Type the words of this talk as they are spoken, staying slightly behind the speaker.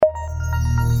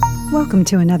Welcome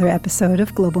to another episode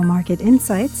of Global Market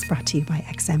Insights, brought to you by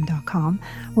XM.com,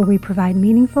 where we provide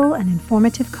meaningful and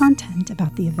informative content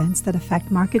about the events that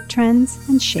affect market trends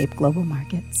and shape global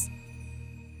markets.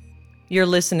 You're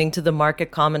listening to the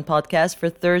Market Comment podcast for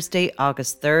Thursday,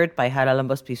 August 3rd by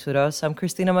Haralambos Pisuros. I'm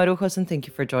Christina Marujos, and thank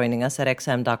you for joining us at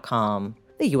XM.com.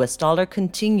 The US dollar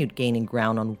continued gaining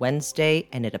ground on Wednesday,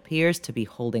 and it appears to be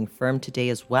holding firm today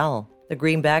as well. The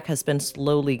greenback has been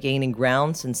slowly gaining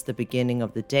ground since the beginning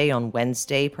of the day on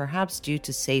Wednesday, perhaps due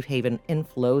to safe haven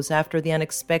inflows after the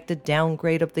unexpected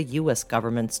downgrade of the U.S.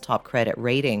 government's top credit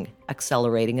rating,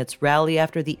 accelerating its rally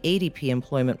after the ADP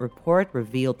employment report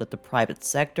revealed that the private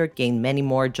sector gained many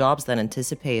more jobs than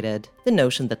anticipated. The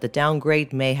notion that the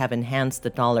downgrade may have enhanced the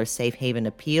dollar's safe haven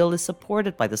appeal is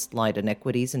supported by the slide in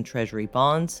equities and treasury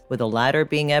bonds, with the latter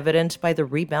being evident by the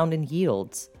rebound in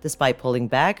yields. Despite pulling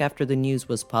back after the news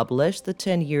was published, the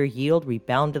 10-year yield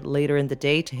rebounded later in the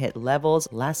day to hit levels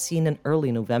last seen in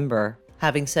early November.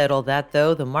 Having said all that,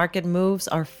 though, the market moves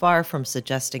are far from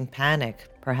suggesting panic,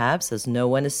 perhaps as no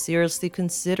one is seriously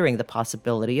considering the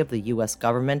possibility of the U.S.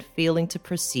 government failing to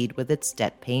proceed with its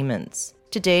debt payments.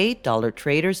 Today, dollar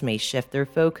traders may shift their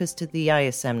focus to the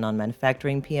ISM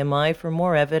non-manufacturing PMI for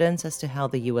more evidence as to how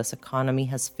the U.S. economy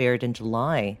has fared in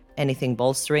July. Anything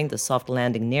bolstering the soft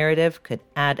landing narrative could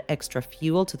add extra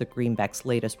fuel to the greenback's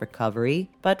latest recovery,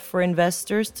 but for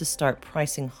investors to start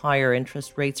pricing higher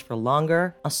interest rates for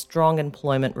longer, a strong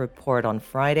employment report on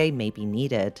Friday may be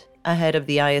needed. Ahead of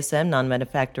the ISM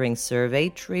non-manufacturing survey,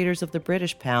 traders of the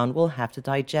British pound will have to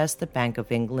digest the Bank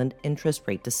of England interest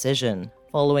rate decision.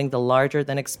 Following the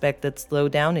larger-than-expected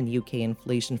slowdown in UK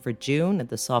inflation for June and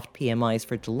the soft PMIs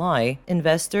for July,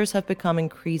 investors have become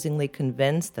increasingly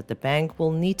convinced that the bank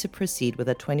will need to proceed with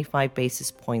a 25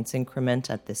 basis points increment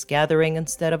at this gathering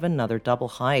instead of another double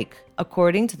hike.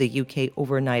 According to the UK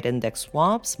overnight index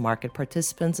swaps, market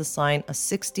participants assign a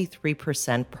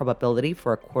 63% probability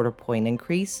for a quarter-point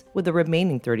increase, with the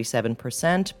remaining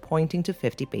 37% pointing to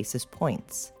 50 basis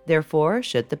points. Therefore,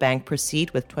 should the bank proceed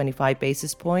with 25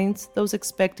 basis points, those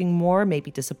expecting more may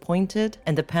be disappointed,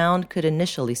 and the pound could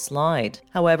initially slide.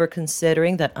 However,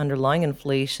 considering that underlying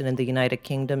inflation in the United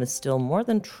Kingdom is still more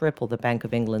than triple the Bank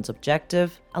of England's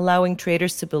objective, allowing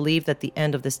traders to believe that the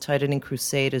end of this tightening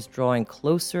crusade is drawing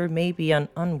closer may be an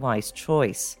unwise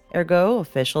choice. Ergo,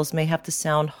 officials may have to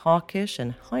sound hawkish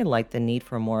and highlight the need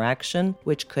for more action,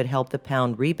 which could help the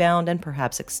pound rebound and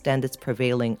perhaps extend its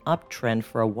prevailing uptrend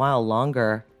for a while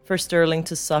longer. For sterling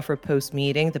to suffer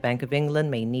post-meeting, the Bank of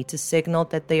England may need to signal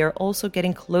that they are also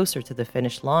getting closer to the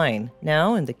finish line.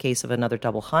 Now, in the case of another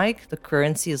double hike, the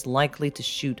currency is likely to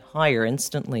shoot higher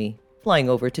instantly. Flying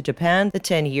over to Japan, the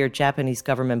 10-year Japanese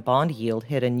government bond yield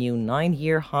hit a new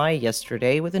 9-year high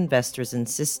yesterday, with investors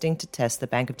insisting to test the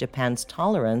Bank of Japan's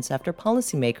tolerance after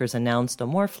policymakers announced a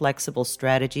more flexible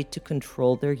strategy to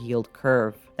control their yield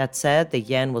curve. That said, the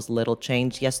yen was little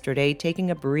changed yesterday,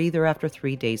 taking a breather after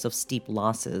 3 days of steep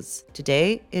losses.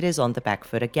 Today, it is on the back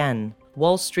foot again.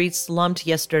 Wall Street slumped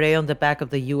yesterday on the back of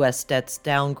the U.S. debt's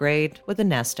downgrade, with the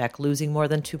Nasdaq losing more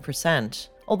than 2%.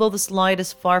 Although the slide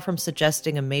is far from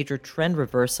suggesting a major trend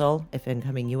reversal, if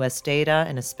incoming U.S. data,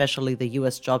 and especially the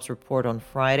U.S. jobs report on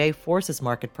Friday, forces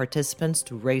market participants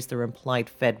to raise their implied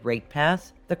Fed rate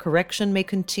path, the correction may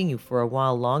continue for a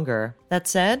while longer. That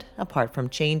said, apart from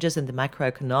changes in the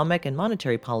macroeconomic and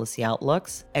monetary policy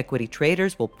outlooks, equity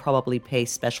traders will probably pay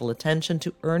special attention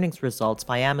to earnings results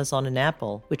by Amazon and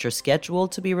Apple, which are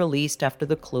scheduled to be released after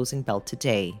the closing bell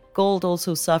today. Gold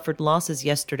also suffered losses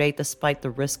yesterday despite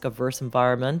the risk-averse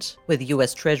environment. With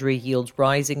U.S. Treasury yields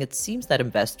rising, it seems that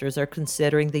investors are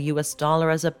considering the U.S. dollar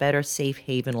as a better safe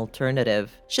haven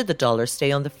alternative. Should the dollar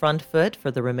stay on the front foot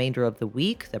for the remainder of the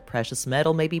week, the precious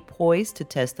metal may be poised to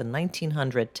test the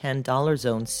 $1,910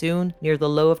 zone soon, near the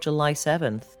low of July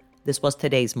 7th. This was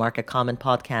today's Market Comment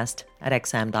podcast at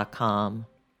XM.com.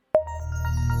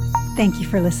 Thank you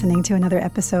for listening to another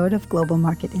episode of Global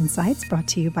Market Insights, brought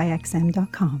to you by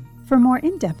XM.com. For more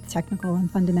in-depth technical and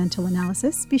fundamental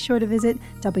analysis, be sure to visit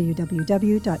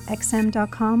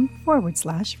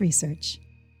www.xm.com/research.